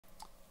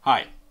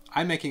Hi,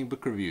 I'm making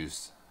book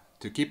reviews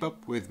to keep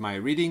up with my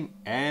reading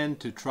and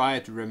to try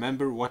to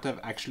remember what I've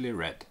actually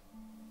read.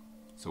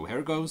 So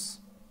here goes.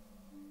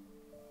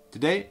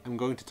 Today I'm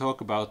going to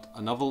talk about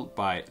a novel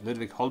by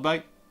Ludvig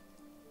Holberg.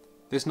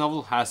 This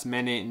novel has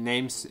many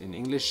names in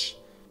English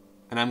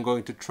and I'm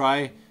going to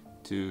try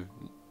to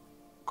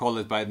call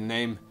it by the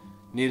name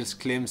Niels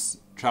Klim's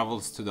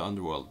Travels to the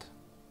Underworld.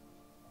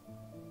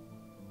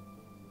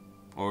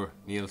 Or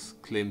Niels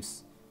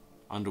Klim's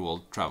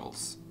Underworld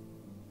Travels.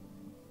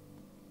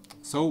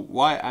 So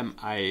why am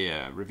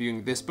I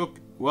reviewing this book?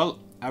 Well,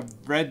 I've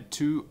read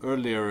two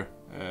earlier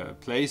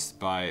plays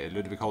by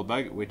Ludvig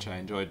Holberg, which I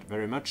enjoyed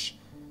very much.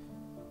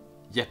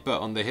 Jeppe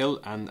on the Hill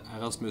and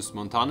Erasmus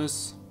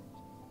Montanus.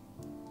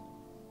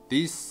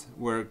 These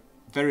were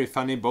very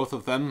funny, both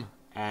of them,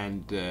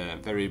 and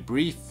very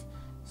brief,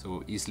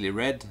 so easily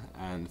read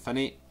and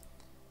funny.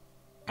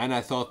 And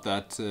I thought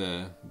that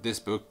this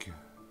book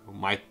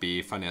might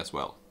be funny as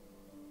well.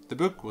 The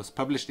book was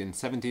published in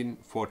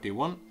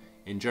 1741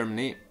 in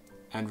Germany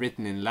and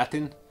written in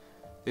Latin.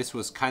 This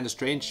was kind of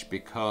strange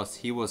because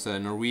he was a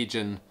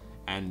Norwegian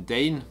and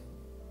Dane,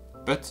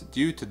 but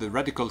due to the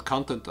radical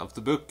content of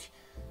the book,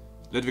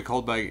 Ludvig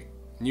Holberg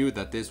knew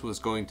that this was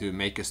going to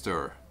make a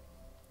stir.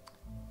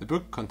 The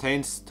book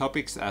contains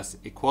topics as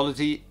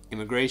equality,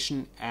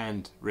 immigration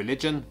and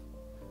religion.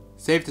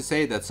 Safe to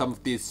say that some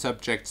of these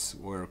subjects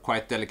were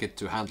quite delicate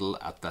to handle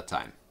at that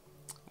time.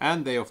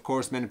 And they, of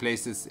course, many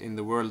places in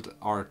the world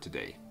are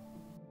today.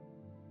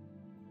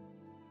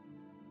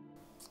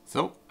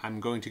 So, I'm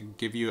going to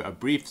give you a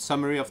brief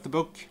summary of the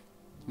book.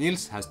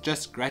 Niels has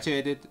just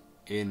graduated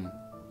in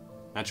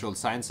Natural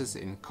Sciences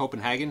in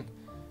Copenhagen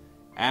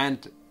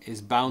and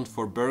is bound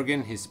for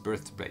Bergen, his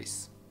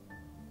birthplace.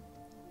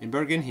 In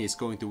Bergen he is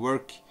going to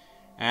work,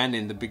 and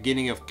in the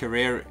beginning of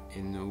career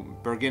in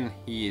Bergen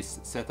he is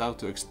set out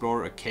to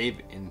explore a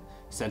cave in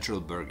central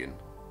Bergen.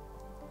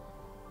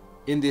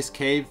 In this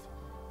cave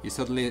he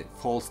suddenly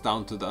falls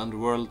down to the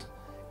underworld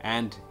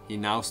and he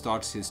now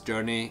starts his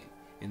journey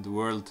in the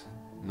world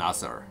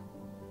Nazar.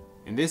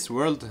 In this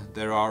world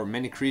there are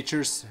many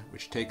creatures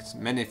which take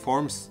many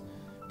forms,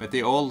 but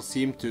they all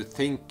seem to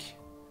think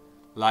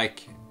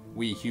like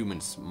we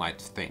humans might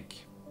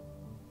think.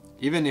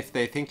 Even if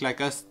they think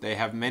like us, they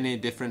have many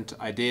different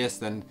ideas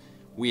than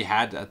we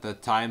had at the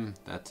time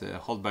that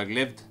Holberg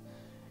lived,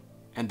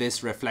 and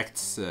this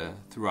reflects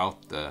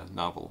throughout the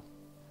novel.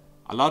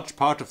 A large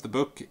part of the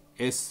book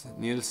is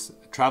Niels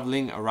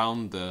traveling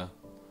around the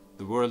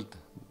world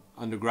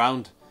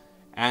underground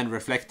and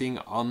reflecting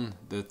on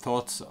the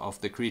thoughts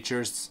of the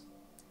creatures.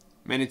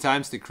 Many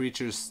times the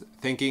creatures'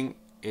 thinking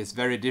is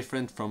very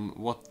different from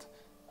what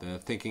the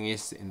thinking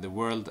is in the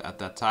world at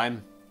that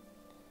time.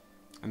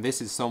 And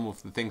this is some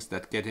of the things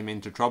that get him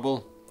into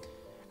trouble.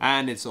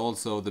 And it's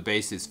also the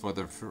basis for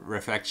the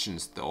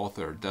reflections the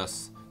author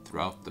does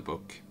throughout the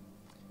book.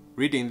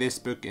 Reading this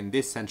book in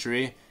this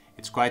century,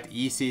 it's quite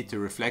easy to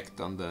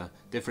reflect on the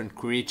different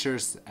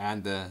creatures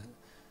and the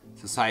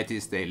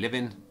societies they live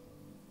in,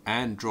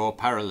 and draw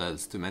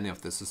parallels to many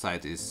of the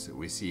societies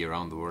we see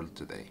around the world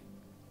today.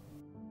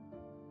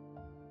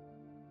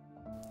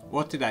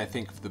 What did I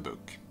think of the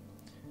book?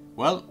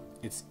 Well,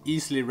 it's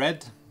easily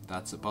read.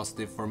 That's a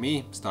positive for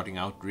me, starting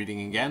out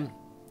reading again.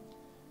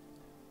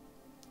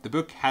 The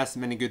book has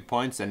many good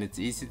points and it's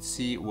easy to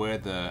see where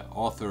the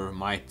author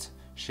might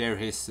share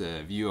his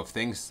view of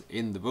things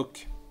in the book.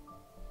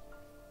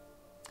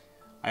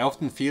 I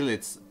often feel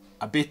it's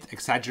a bit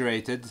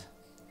exaggerated.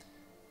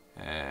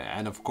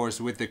 And of course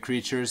with the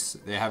creatures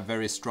they have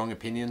very strong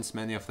opinions,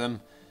 many of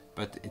them,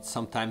 but it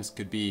sometimes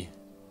could be,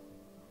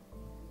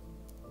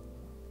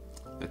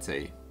 let's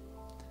say,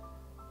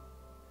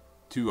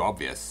 too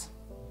obvious.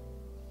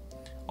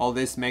 All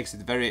this makes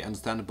it very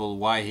understandable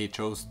why he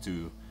chose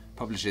to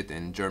publish it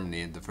in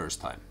Germany the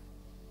first time.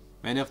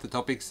 Many of the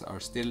topics are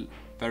still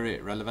very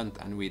relevant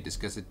and we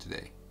discuss it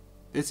today.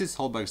 This is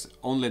Holberg's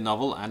only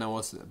novel and I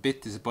was a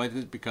bit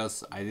disappointed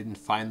because I didn't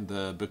find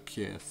the book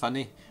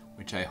funny,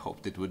 which I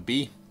hoped it would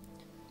be,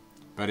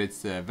 but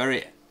it's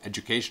very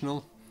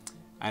educational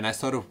and I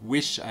sort of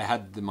wish I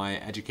had my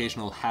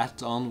educational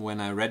hat on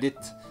when I read it,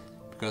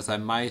 because I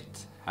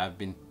might have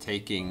been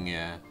taking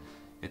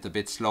it a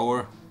bit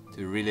slower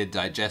to really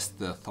digest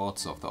the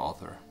thoughts of the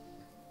author.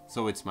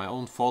 So it's my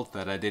own fault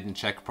that I didn't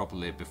check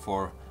properly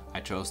before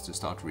I chose to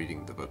start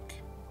reading the book.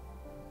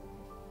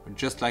 I'd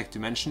just like to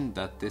mention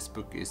that this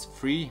book is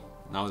free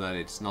now that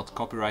it's not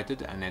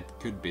copyrighted, and it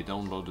could be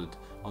downloaded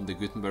on the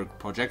Gutenberg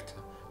project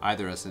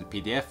either as a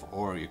PDF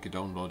or you could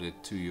download it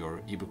to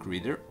your ebook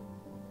reader.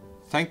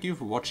 Thank you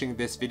for watching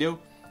this video.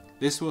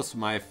 This was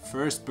my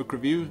first book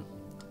review.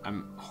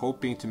 I'm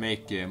hoping to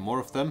make more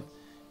of them,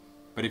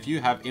 but if you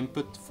have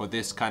input for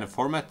this kind of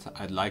format,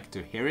 I'd like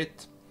to hear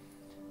it.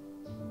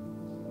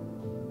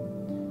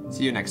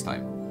 See you next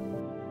time.